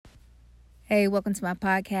Hey, welcome to my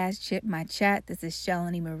podcast, Chip My Chat. This is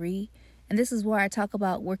Shalini Marie, and this is where I talk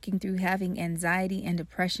about working through having anxiety and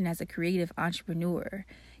depression as a creative entrepreneur.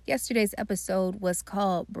 Yesterday's episode was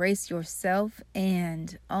called Brace Yourself,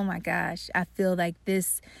 and oh my gosh, I feel like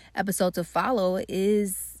this episode to follow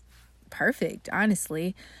is perfect,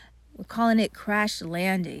 honestly. We're calling it Crash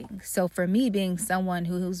Landing. So for me, being someone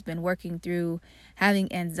who's been working through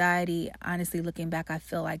having anxiety, honestly, looking back, I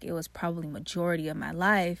feel like it was probably majority of my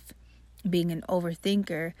life. Being an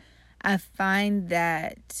overthinker, I find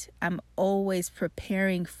that I'm always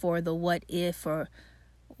preparing for the what if or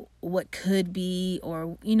what could be,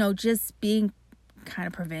 or, just being kind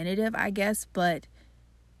of preventative, I guess. But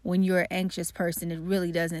when you're an anxious person, it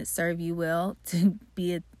really doesn't serve you well to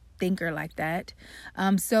be a thinker like that.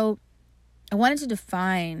 So I wanted to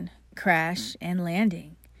define crash and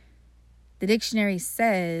landing. The dictionary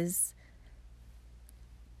says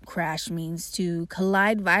crash means to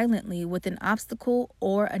collide violently with an obstacle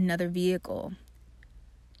or another vehicle.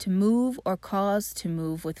 To move or cause to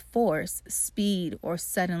move with force, speed, or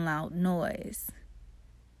sudden loud noise.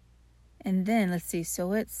 And then, let's see,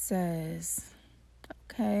 so it says,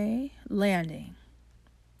 landing.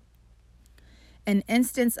 An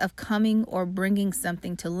instance of coming or bringing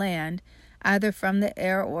something to land, either from the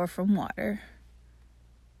air or from water.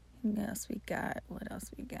 What else we got?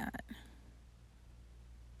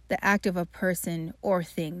 The act of a person or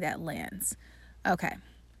thing that lands. Okay.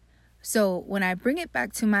 So when I bring it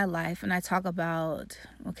back to my life and I talk about,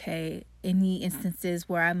 any instances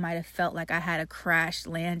where I might have felt like I had a crash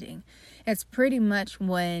landing, it's pretty much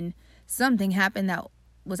when something happened that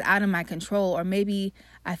was out of my control, or maybe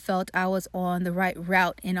I felt I was on the right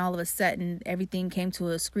route and all of a sudden everything came to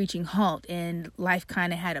a screeching halt and life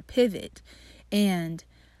kind of had a pivot. And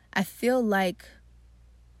I feel like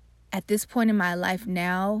at this point in my life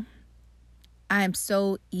now, I am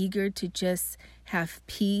so eager to just have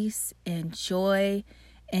peace and joy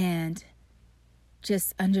and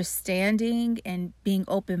just understanding and being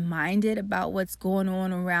open-minded about what's going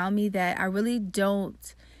on around me, that I really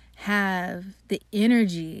don't have the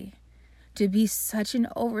energy to be such an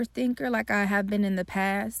overthinker like I have been in the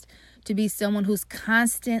past, to be someone who's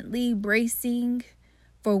constantly bracing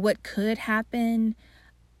for what could happen.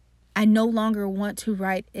 I no longer want to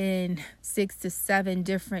write in 6 to 7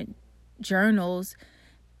 different journals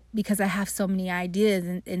because I have so many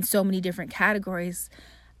ideas in so many different categories.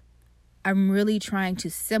 I'm really trying to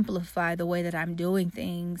simplify the way that I'm doing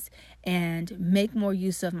things and make more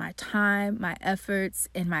use of my time, my efforts,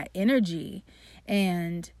 and my energy.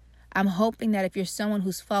 And I'm hoping that if you're someone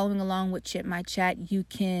who's following along with Chip My Chat, you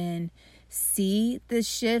can see the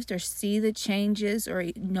shift or see the changes or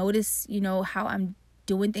notice, how I'm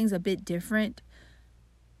doing things a bit different.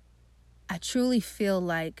 I truly feel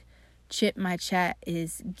like Chip My Chat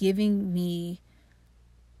is giving me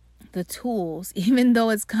the tools, even though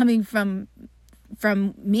it's coming from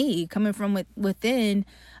me, coming from within.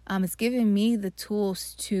 It's giving me the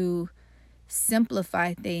tools to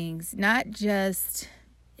simplify things, not just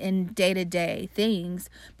in day-to-day things,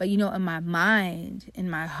 but in my mind, in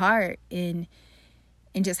my heart, in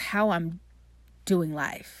just how I'm doing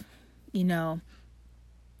life,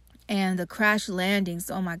 And the crash landings,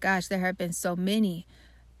 oh my gosh, there have been so many.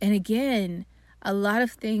 And again, a lot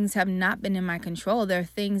of things have not been in my control. There are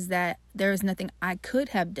things that there is nothing I could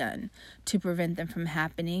have done to prevent them from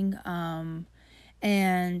happening.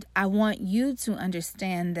 And I want you to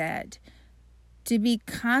understand that to be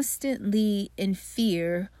constantly in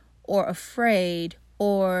fear or afraid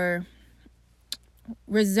or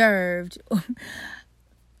reserved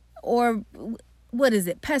or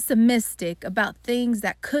pessimistic about things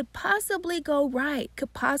that could possibly go right,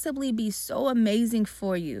 could possibly be so amazing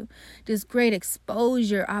for you. Just great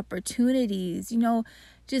exposure, opportunities,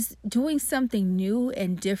 just doing something new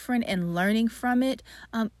and different and learning from it.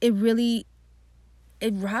 It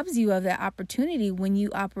robs you of that opportunity when you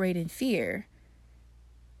operate in fear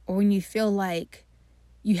or when you feel like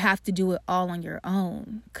you have to do it all on your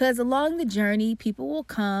own. Because along the journey, people will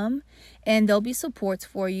come and there'll be supports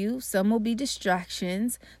for you. Some will be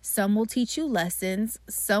distractions. Some will teach you lessons.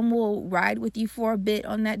 Some will ride with you for a bit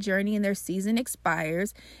on that journey and their season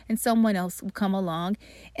expires and someone else will come along.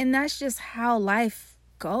 And that's just how life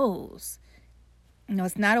goes.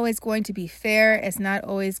 It's not always going to be fair. It's not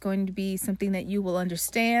always going to be something that you will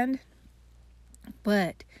understand.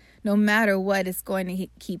 But no matter what, it's going to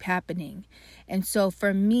keep happening. And so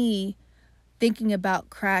for me, thinking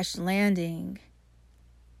about crash landing,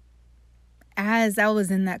 as I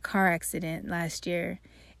was in that car accident last year,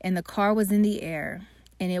 and the car was in the air,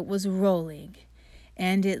 and it was rolling,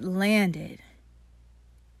 and it landed,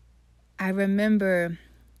 I remember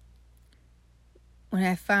when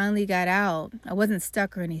I finally got out, I wasn't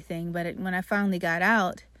stuck or anything, but when I finally got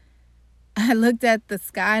out, I looked at the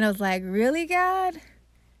sky and I was like, really, God?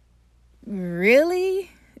 Really?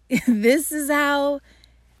 This is how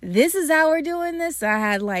we're doing this? I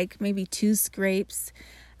had like maybe 2 scrapes.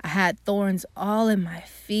 I had thorns all in my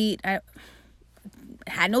feet. I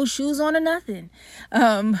had no shoes on or nothing.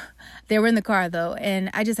 They were in the car though. And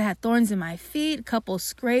I just had thorns in my feet, a couple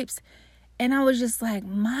scrapes. And I was just like,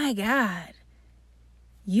 my God,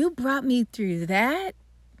 you brought me through that.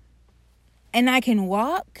 And I can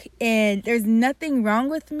walk and there's nothing wrong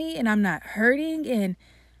with me and I'm not hurting. And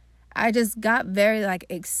I just got very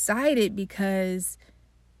excited because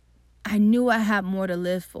I knew I had more to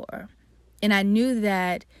live for. And I knew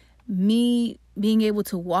that me being able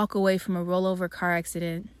to walk away from a rollover car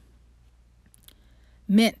accident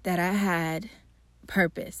meant that I had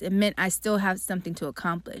purpose. It meant I still have something to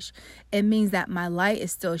accomplish. It means that my light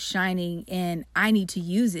is still shining and I need to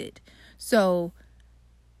use it. So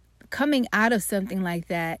coming out of something like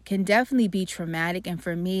that can definitely be traumatic. And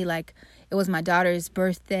for me, it was my daughter's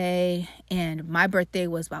birthday and my birthday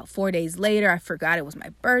was about 4 days later. I forgot it was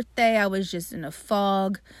my birthday. I was just in a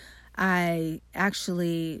fog. I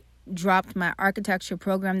actually dropped my architecture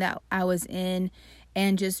program that I was in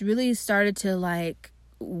and just really started to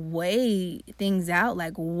weigh things out.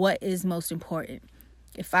 What is most important?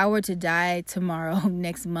 If I were to die tomorrow,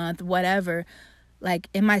 next month, whatever,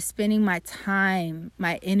 am I spending my time,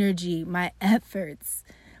 my energy, my efforts,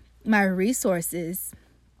 my resources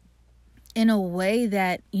in a way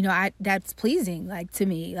that, that's pleasing, to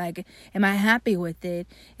me? Am I happy with it?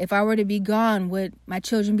 If I were to be gone, would my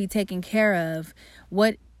children be taken care of?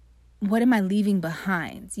 What am I leaving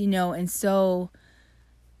behind? And so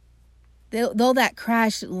though that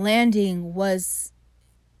crash landing was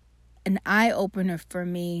an eye-opener for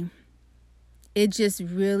me, it just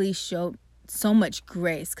really showed so much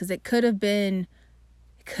grace because it could have been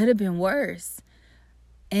worse.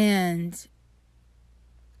 And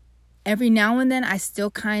every now and then I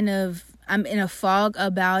still I'm in a fog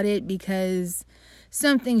about it because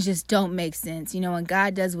some things just don't make sense, and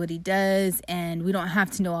God does what he does and we don't have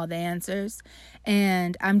to know all the answers.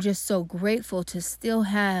 And I'm just so grateful to still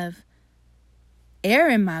have air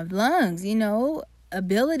in my lungs,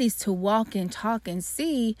 abilities to walk and talk and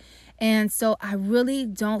see. And so I really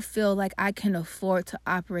don't feel like I can afford to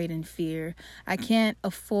operate in fear. I can't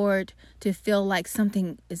afford to feel like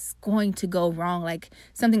something is going to go wrong, like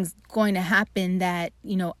something's going to happen that,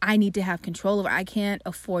 I need to have control over. I can't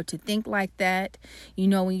afford to think like that.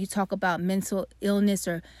 When you talk about mental illness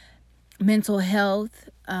or mental health,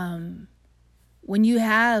 when you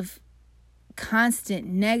have constant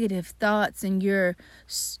negative thoughts and you're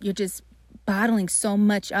just bottling so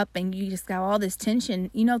much up and you just got all this tension,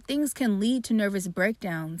 things can lead to nervous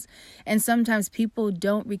breakdowns. And sometimes people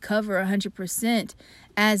don't recover 100%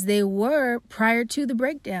 as they were prior to the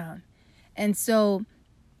breakdown. And so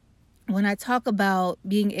when I talk about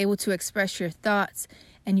being able to express your thoughts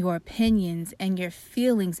and your opinions and your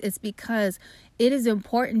feelings, it's because it is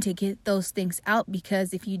important to get those things out,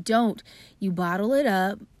 because if you don't, you bottle it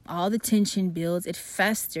up, all the tension builds, it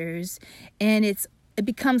festers, and it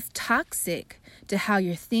becomes toxic to how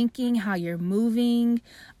you're thinking, how you're moving,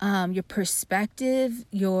 your perspective,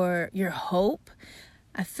 your hope.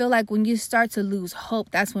 I feel like when you start to lose hope,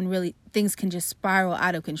 that's when really things can just spiral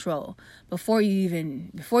out of control before you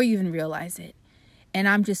even realize it. And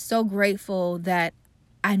I'm just so grateful that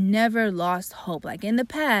I never lost hope. In the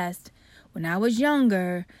past, when I was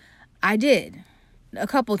younger, I did a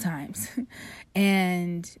couple times.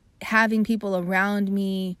 And having people around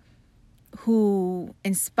me who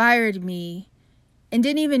inspired me and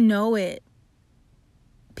didn't even know it.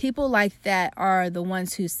 People like that are the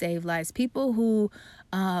ones who save lives. People who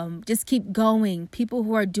just keep going. People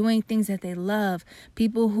who are doing things that they love.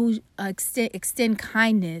 People who extend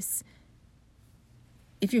kindness.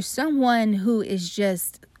 If you're someone who is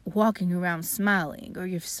just walking around smiling, or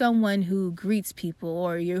you're someone who greets people,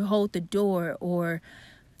 or you hold the door, or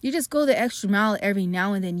you just go the extra mile every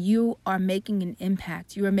now and then, you are making an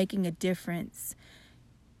impact. You are making a difference.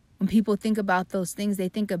 When people think about those things, they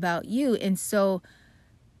think about you. And so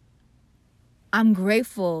I'm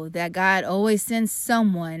grateful that God always sends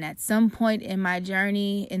someone at some point in my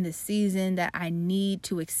journey, in the season that I need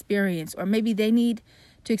to experience, or maybe they need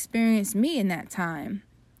to experience me in that time.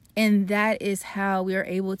 And that is how we are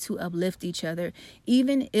able to uplift each other,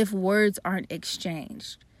 even if words aren't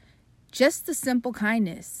exchanged. Just the simple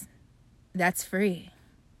kindness, that's free.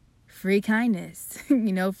 free kindness,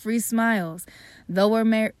 free smiles. Though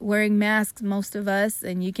we're wearing masks, most of us,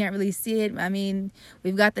 and you can't really see it. I mean,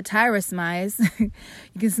 we've got the Tyra smiles. You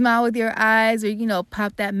can smile with your eyes, or,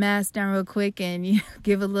 pop that mask down real quick and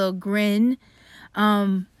give a little grin.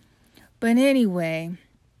 But anyway,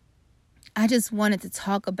 I just wanted to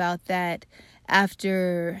talk about that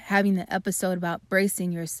after having the episode about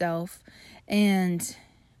bracing yourself. And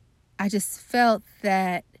I just felt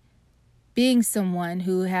that being someone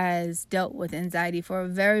who has dealt with anxiety for a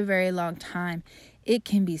very, very long time, it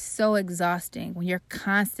can be so exhausting when you're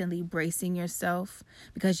constantly bracing yourself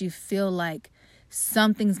because you feel like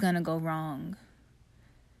something's going to go wrong.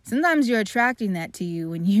 Sometimes you're attracting that to you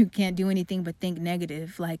when you can't do anything but think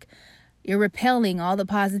negative, like you're repelling all the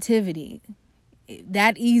positivity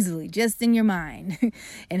that easily, just in your mind,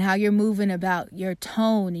 and how you're moving about, your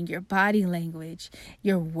tone and your body language,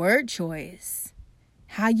 your word choice,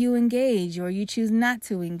 how you engage or you choose not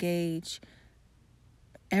to engage.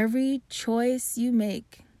 Every choice you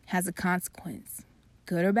make has a consequence,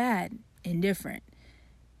 good or bad, indifferent.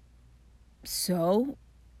 So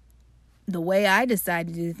the way I decide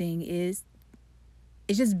to do the thing is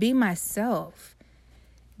just be myself.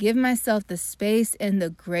 Give myself the space and the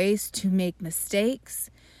grace to make mistakes,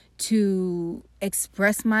 to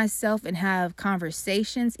express myself and have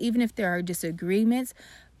conversations, even if there are disagreements,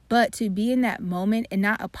 but to be in that moment and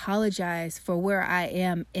not apologize for where I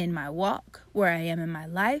am in my walk, where I am in my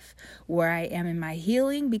life, where I am in my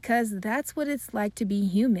healing, because that's what it's like to be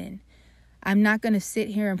human. I'm not going to sit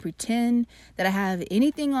here and pretend that I have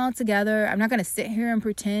anything all together. I'm not going to sit here and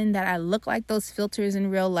pretend that I look like those filters in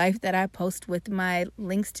real life that I post with my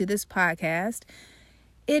links to this podcast.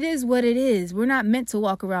 It is what it is. We're not meant to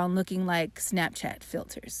walk around looking like Snapchat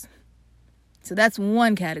filters. So that's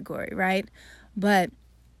one category, right? But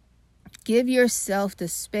give yourself the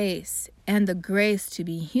space and the grace to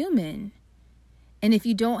be human. And if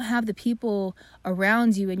you don't have the people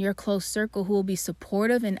around you in your close circle who will be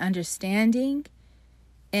supportive and understanding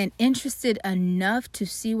and interested enough to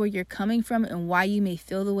see where you're coming from and why you may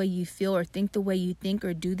feel the way you feel or think the way you think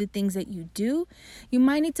or do the things that you do, you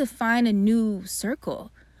might need to find a new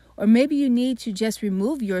circle. Or maybe you need to just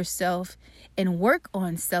remove yourself and work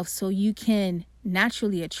on self so you can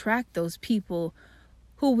naturally attract those people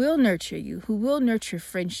who will nurture you, who will nurture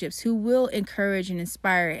friendships, who will encourage and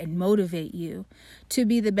inspire and motivate you to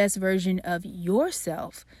be the best version of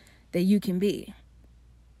yourself that you can be.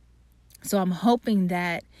 So I'm hoping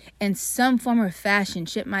that in some form or fashion,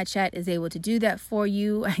 Chip My Chat is able to do that for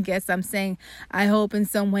you. I guess I'm saying I hope in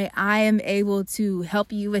some way I am able to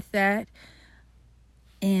help you with that.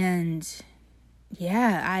 And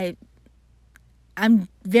yeah, I'm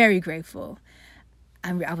very grateful.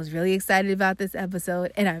 I was really excited about this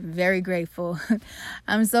episode, and I'm very grateful.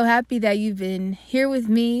 I'm so happy that you've been here with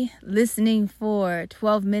me listening for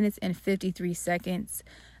 12 minutes and 53 seconds.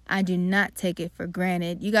 I do not take it for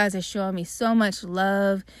granted. You guys are showing me so much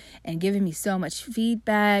love and giving me so much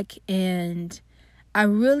feedback, and I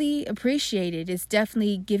really appreciate it. It's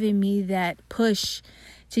definitely giving me that push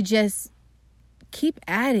to just keep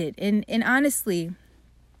at it. And honestly,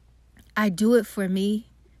 I do it for me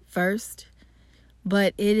first.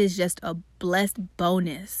 But it is just a blessed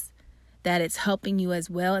bonus that it's helping you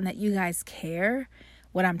as well and that you guys care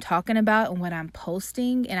what I'm talking about and what I'm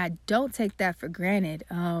posting. And I don't take that for granted.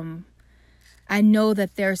 I know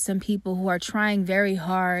that there are some people who are trying very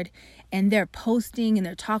hard and they're posting and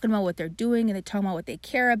they're talking about what they're doing and they're talking about what they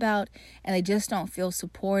care about and they just don't feel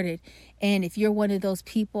supported. And if you're one of those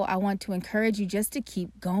people, I want to encourage you just to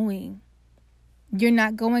keep going. You're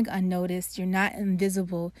not going unnoticed. You're not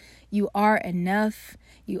invisible. You are enough.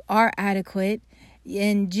 You are adequate.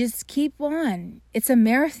 And just keep on. It's a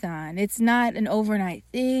marathon. It's not an overnight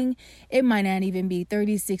thing. It might not even be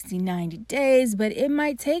 30, 60, 90 days, but it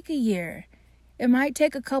might take a year. It might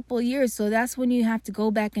take a couple of years. So that's when you have to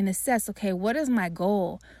go back and assess, okay, what is my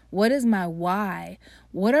goal? What is my why?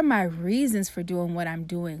 What are my reasons for doing what I'm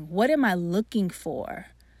doing? What am I looking for?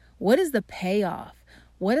 What is the payoff?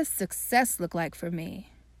 What does success look like for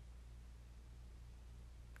me?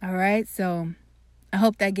 All right, so I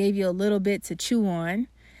hope that gave you a little bit to chew on.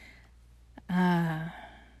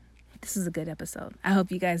 This is a good episode. I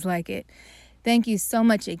hope you guys like it. Thank you so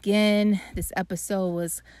much again. This episode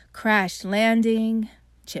was Crash Landing,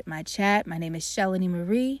 Chip My Chat. My name is Shelly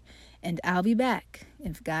Marie, and I'll be back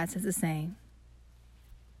if God says the same.